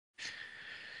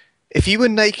If you were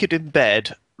naked in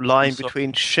bed, I'm lying sorry.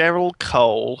 between Cheryl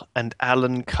Cole and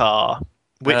Alan Carr,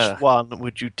 which Uh, one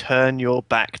would you turn your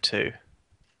back to?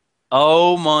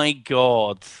 oh my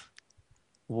God.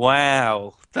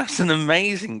 Wow. That's an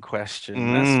amazing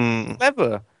question. That's Mm.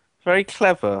 clever. Very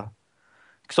clever.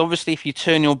 Because obviously, if you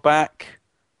turn your back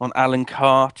on Alan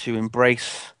Carr to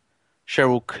embrace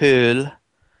Cheryl Curl,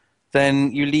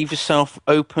 then you leave yourself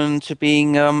open to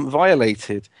being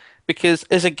violated. Because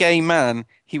as a gay man,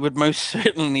 he would most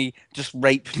certainly just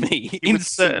rape me You would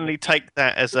instantly. certainly take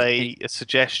that as a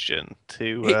suggestion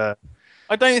to. He-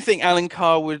 I don't think Alan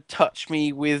Carr would touch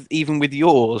me with even with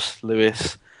yours,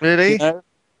 Lewis. You Really? know,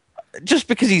 just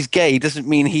because he's gay doesn't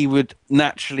mean he would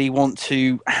naturally want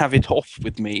to have it off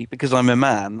with me because I'm a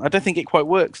man. I don't think it quite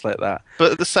works like that.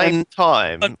 But at the same And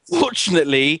time,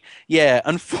 unfortunately,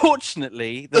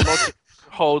 unfortunately, the logic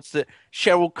holds that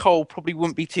Cheryl Cole probably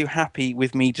wouldn't be too happy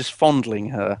with me just fondling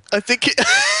her. I think it,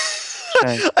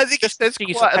 Shame. I think it Just says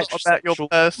she's a quite a lot about your heterosexual woman.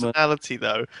 personality,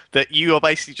 though, that you are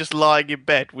basically just lying in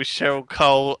bed with Cheryl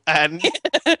Cole and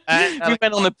We Alan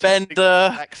went on Carr a just sitting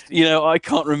bender. next to you. I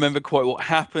can't remember quite what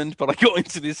happened, but I got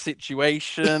into this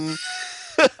situation.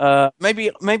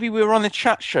 Maybe we were on a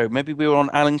chat show. Maybe we were on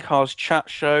Alan Carr's chat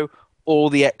show or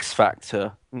the X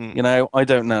Factor. Hmm. I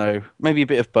don't know. Maybe a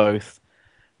bit of both.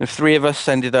 The three of us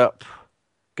ended up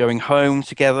going home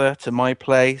together to my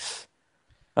place.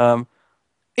 Um,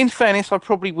 in fairness, I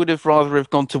probably would have rather have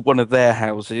gone to one of their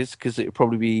houses because it would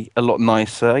probably be a lot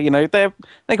nicer. They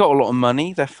got a lot of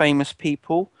money. They're famous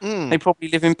people. Hmm. They probably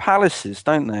live in palaces,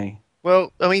 don't they?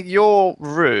 Well, I mean, your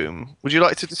room. Would you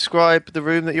like to describe the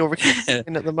room that you're recording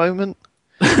in at the moment?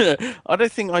 I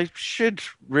don't think I should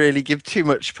really give too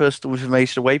much personal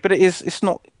information away, but it's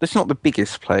not the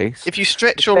biggest place. If you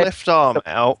stretch The your bed left arm is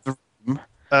out, the room.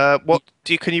 what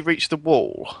do you can you reach the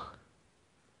wall?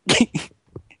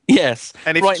 Yes,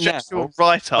 And if you right stretch your now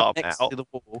right I'm arm next out, to the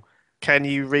wall. can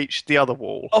you reach the other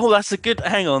wall? Oh,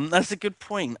 hang on, that's a good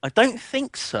point. I don't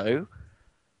think so.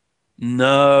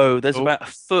 No, there's Oh. about a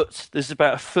foot. There's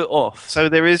about a foot off. So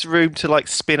there is room to like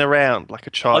spin around like a I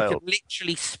could child.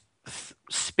 literally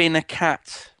spin a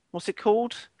cat. What's it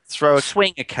called? Throw a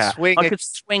Swing a cat. swing I a could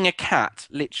swing a cat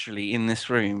literally in this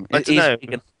room. I It don't is know.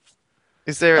 big.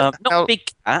 Is there Not a how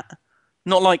big cat,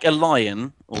 not like a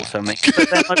lion or something, but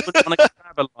then I would want to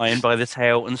grab a lion by the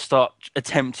tail and start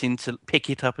attempting to pick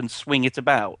it up and swing it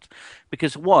about.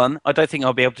 Because one, I don't think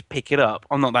I'll be able to pick it up.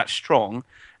 I'm not that strong.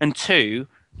 And two,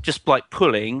 just like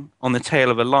pulling on the tail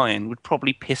of a lion would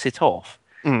probably piss it off.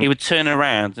 Hmm. It would turn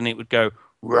around and it would go,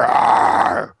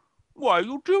 "Rawr! Why are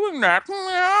you doing that?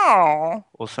 Meow,"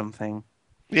 or something.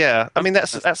 Yeah, I mean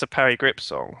that's That's- that's a Parry Grip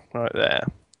song right there.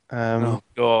 Oh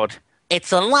God.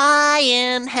 It's a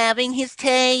lion having his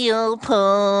tail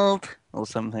pulled or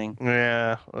something.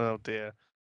 Yeah, oh dear.